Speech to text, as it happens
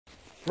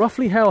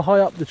Roughly how high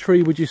up the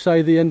tree would you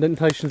say the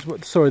indentations,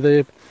 sorry,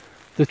 the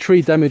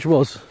tree damage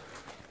was?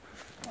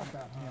 About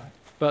that high.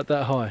 About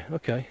that high,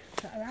 okay.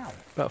 Is that an owl?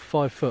 About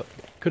 5 foot.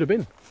 Could have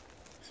been.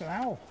 It's an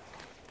owl.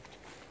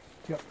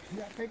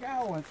 That big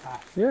owl went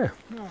past. Yeah.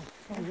 No.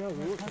 Oh, yeah,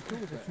 that's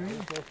the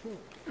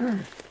tree.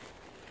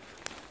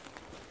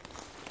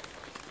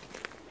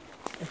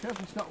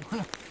 Except it's not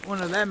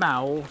one of them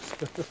owls.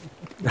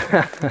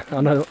 I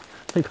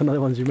think I know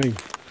the ones you mean.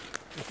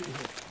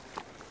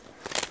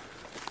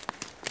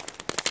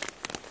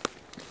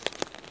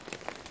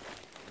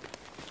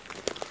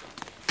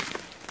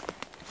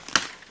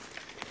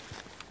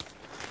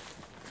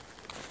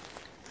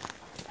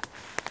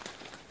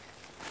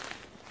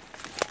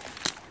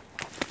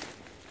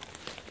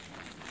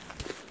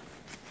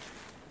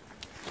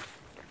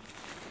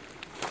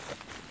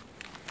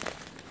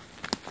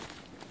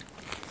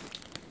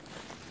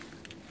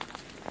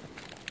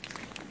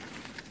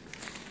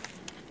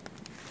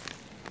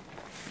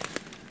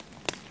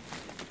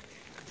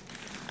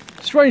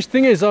 Strange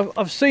thing is,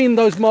 I've seen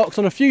those marks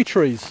on a few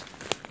trees,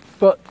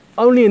 but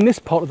only in this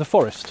part of the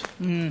forest.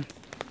 Mm.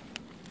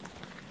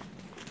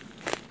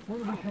 Where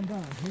did we come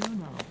down? Here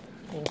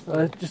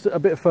now? Just a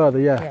bit further,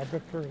 yeah. Yeah, a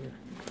bit further.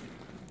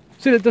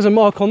 See, there's a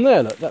mark on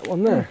there, look, that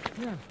one there.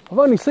 Yeah. I've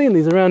only seen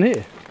these around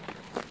here.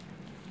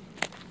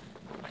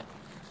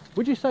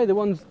 Would you say the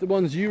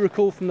ones you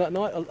recall from that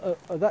night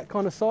are that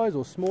kind of size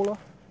or smaller?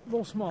 A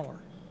little smaller,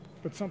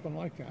 but something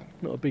like that.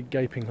 Not a big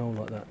gaping hole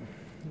like that.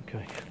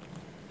 Okay.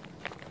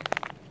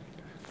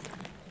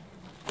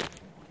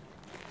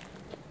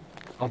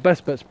 Our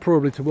best bet's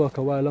probably to work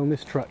our way along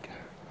this track.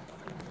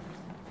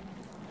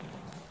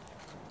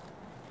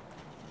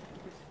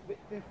 It's a bit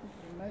different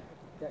from metal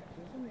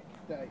detectors, isn't it,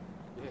 Dave?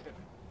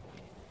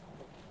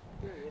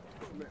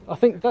 I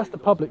think that's the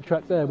public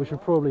track there. We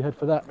should probably head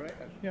for that.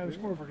 Yeah, there's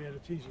more over there.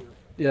 It's easier.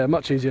 Yeah,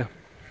 much easier.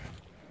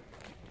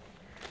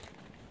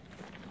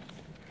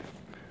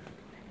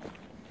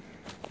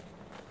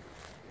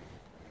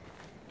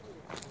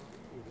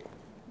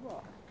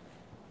 What?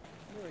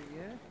 Oh,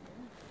 yeah.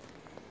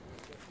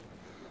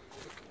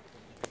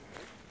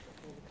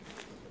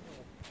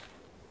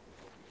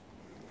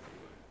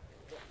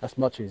 That's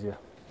much easier.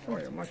 Oh,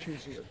 yeah, much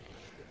easier.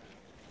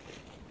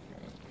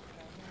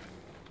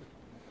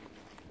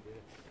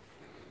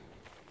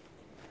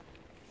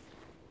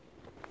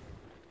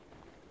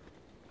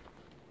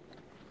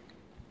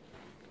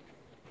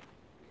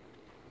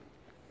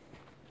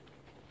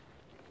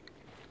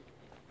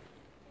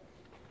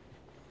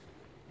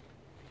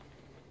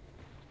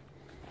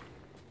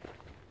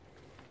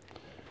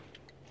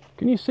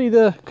 Can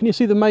you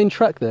see the main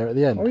track there at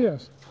the end? Oh,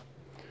 yes.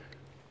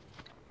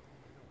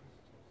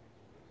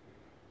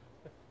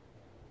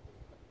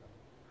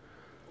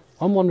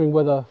 I'm wondering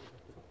whether,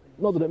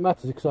 not that it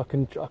matters because I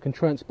can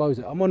transpose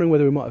it. I'm wondering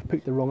whether we might have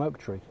picked the wrong oak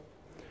tree,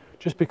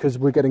 just because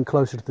we're getting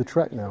closer to the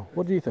track now.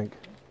 What do you think?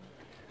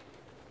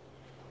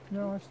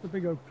 No, that's the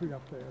big oak tree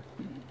up there.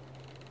 You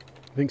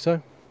think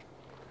so?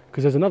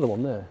 Because there's another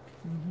one there.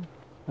 Mm-hmm.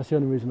 That's the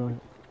only reason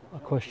I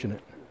question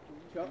it.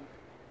 Chuck,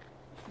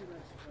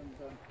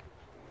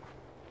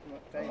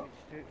 what David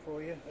to do it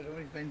for you? I don't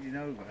want bending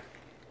over.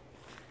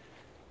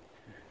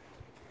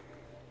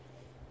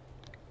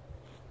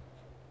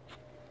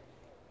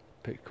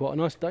 Picked quite a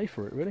nice day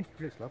for it, really.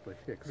 It's lovely.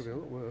 Yeah, it could have been a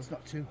lot worse. It's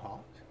not too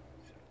hot.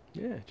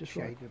 Yeah, just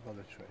right. Shaded by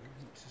the tree.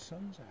 It's the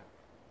sun's out.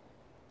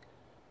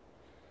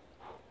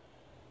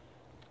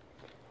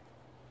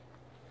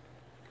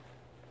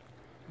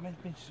 I mean,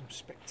 there's been some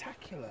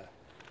spectacular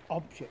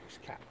objects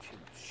captured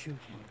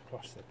shooting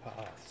across the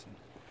paths, and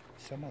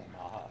some of them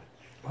are hard.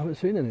 I haven't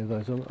seen any of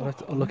those.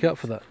 I'll look out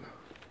for that.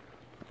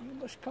 You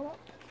must come up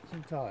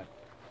sometime.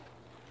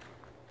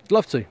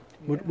 Love to. Yeah.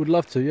 Would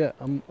love to. Yeah,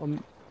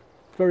 I'm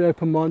very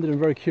open-minded and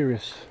very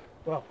curious.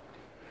 Well,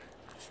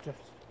 just to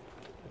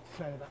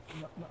say that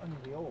not only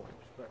the orbs,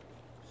 but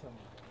some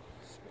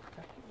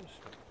spectacular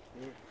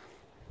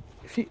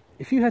stuff.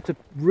 If you had to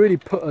really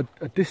put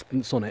a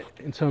distance on it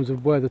in terms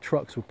of where the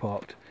trucks were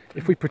parked,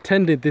 if we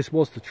pretended this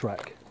was the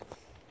track,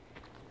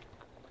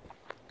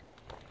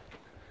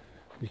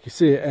 you can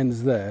see it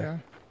ends there. Yeah.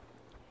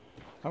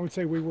 I would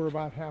say we were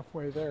about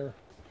halfway there,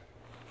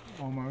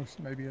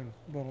 almost, maybe a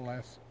little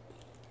less.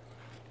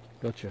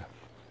 Gotcha.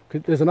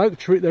 There's an oak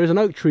tree. There is an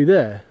oak tree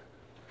there,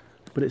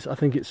 but I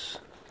think it's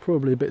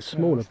probably a bit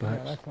smaller,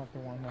 perhaps. Yeah, that's not the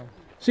one. No.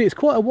 See, it's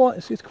quite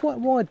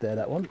wide there,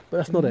 that one, but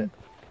that's not it.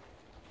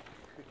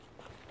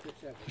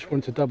 Just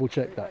wanted to double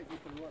check that.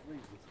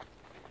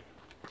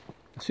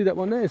 See that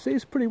one there? See,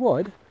 it's pretty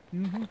wide.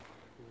 Mm-hmm.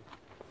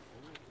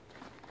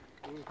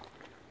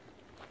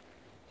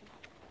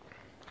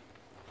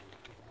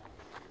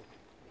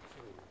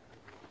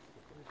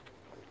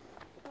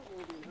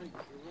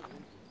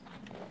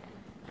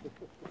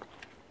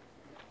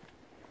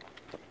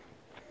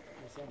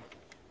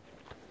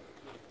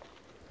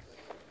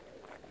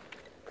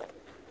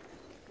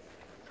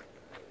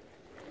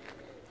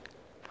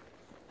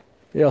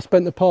 Yeah, I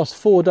spent the past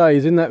 4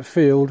 days in that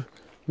field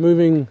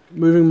moving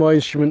my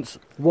instruments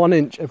 1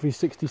 inch every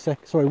 60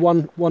 seconds. Sorry,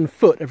 one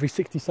foot every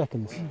 60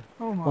 seconds.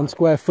 Oh my. 1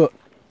 square foot.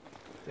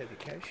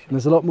 Dedication. And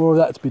there's a lot more of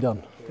that to be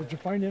done. Did you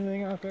find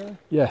anything out there?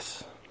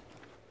 Yes.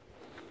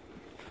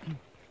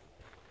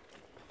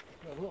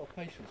 A lot of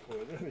patience for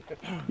it,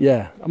 don't you?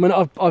 Yeah. I mean,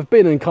 I've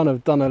been and kind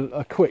of done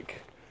a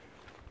quick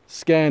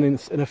scan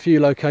in a few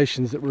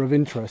locations that were of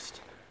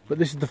interest, but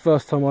this is the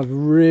first time I've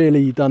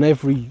really done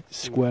every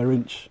square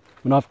inch.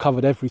 I mean, I've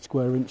covered every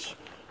square inch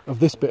of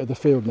this bit of the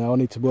field now. I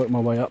need to work my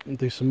way up and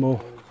do some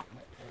more.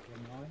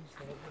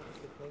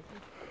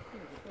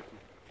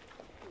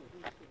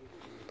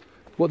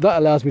 What that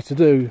allows me to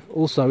do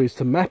also is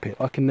to map it.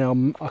 I can now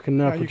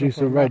produce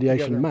a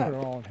radiation map.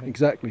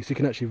 Exactly, so you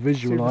can actually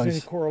visualise. See if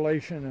there's any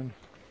correlation and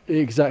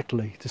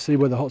exactly, to see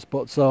where the hot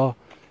spots are.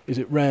 Is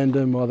it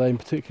random? Are they in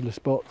particular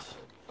spots?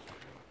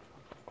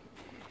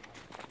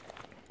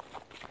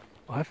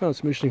 I have found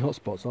some interesting hot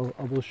spots.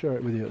 I will share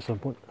it with you at some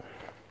point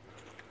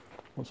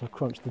once I've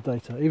crunched the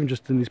data, even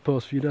just in these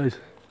past few days.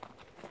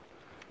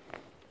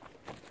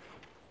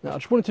 Now, I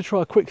just wanted to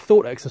try a quick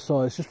thought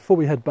exercise just before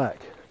we head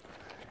back.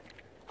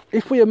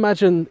 If we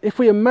imagined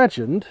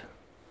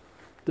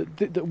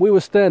that we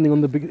were standing on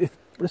the big,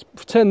 let's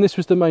pretend this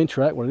was the main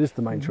track. Well, it is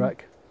the main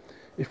track.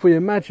 If we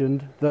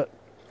imagined that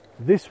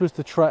this was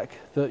the track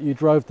that you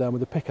drove down with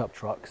the pickup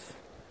trucks,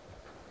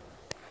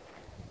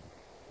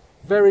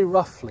 very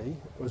roughly,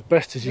 or as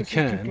best as you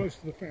can. Too close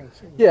to the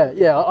fence.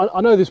 Yeah.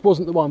 I know this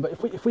wasn't the one, but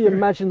if we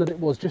imagine that it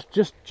was,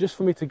 just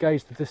for me to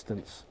gauge the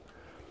distance,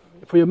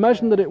 if we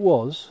imagine that it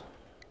was,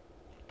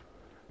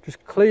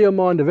 just clear your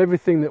mind of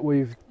everything that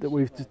we've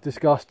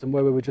discussed and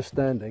where we were just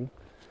standing.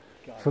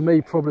 For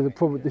me,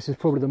 this is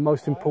probably the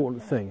most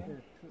important thing.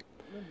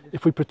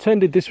 If we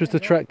pretended this was the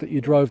track that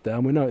you drove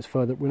down, we know it's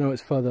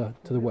further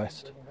to the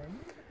west.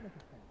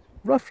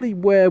 Roughly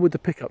where would the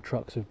pickup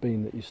trucks have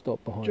been that you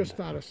stopped behind? Just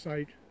out of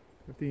sight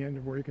at the end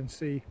of where you can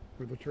see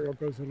where the trail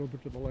goes a little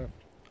bit to the left.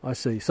 I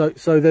see. So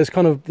there's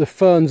kind of the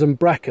ferns and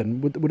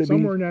bracken. Would it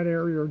somewhere be in that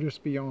area or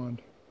just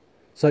beyond?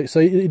 So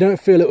you don't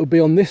feel it would be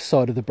on this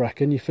side of the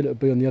bracken, you feel it would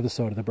be on the other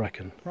side of the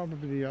bracken?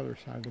 Probably the other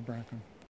side of the bracken.